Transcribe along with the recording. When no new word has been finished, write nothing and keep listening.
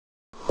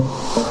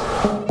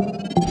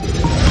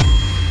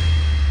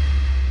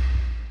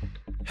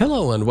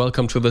Hello and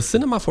welcome to the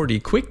Cinema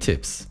 4D Quick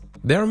Tips.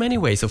 There are many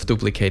ways of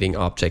duplicating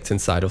objects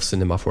inside of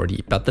Cinema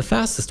 4D, but the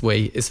fastest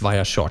way is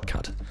via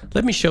shortcut.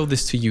 Let me show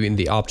this to you in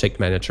the Object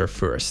Manager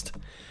first.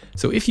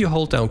 So if you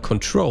hold down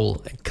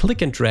Ctrl and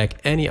click and drag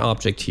any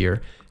object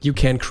here, you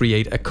can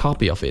create a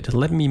copy of it.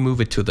 Let me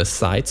move it to the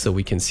side so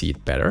we can see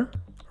it better.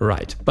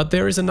 Right, but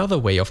there is another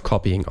way of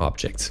copying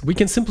objects. We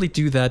can simply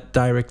do that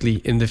directly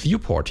in the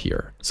viewport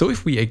here. So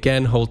if we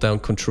again hold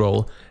down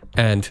Ctrl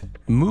and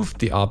move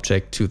the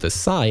object to the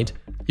side,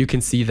 you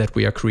can see that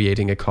we are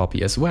creating a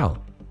copy as well.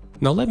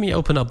 Now let me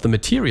open up the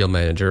Material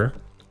Manager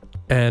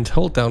and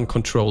hold down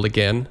Ctrl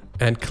again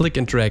and click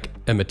and drag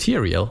a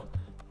material.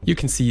 You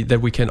can see that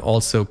we can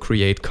also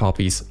create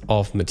copies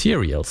of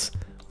materials.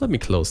 Let me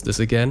close this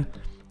again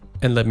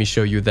and let me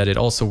show you that it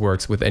also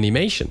works with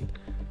animation.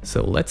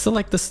 So let's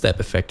select the step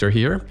effector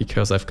here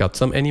because I've got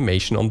some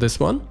animation on this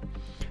one.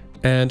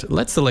 And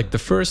let's select the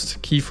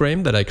first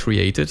keyframe that I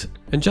created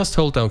and just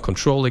hold down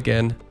Ctrl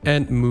again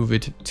and move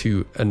it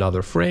to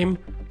another frame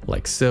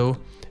like so.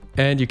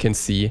 And you can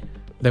see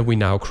that we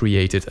now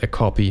created a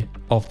copy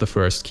of the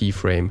first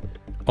keyframe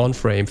on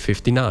frame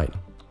 59.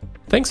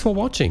 Thanks for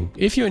watching.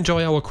 If you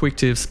enjoy our quick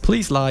tips,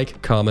 please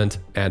like, comment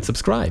and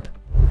subscribe.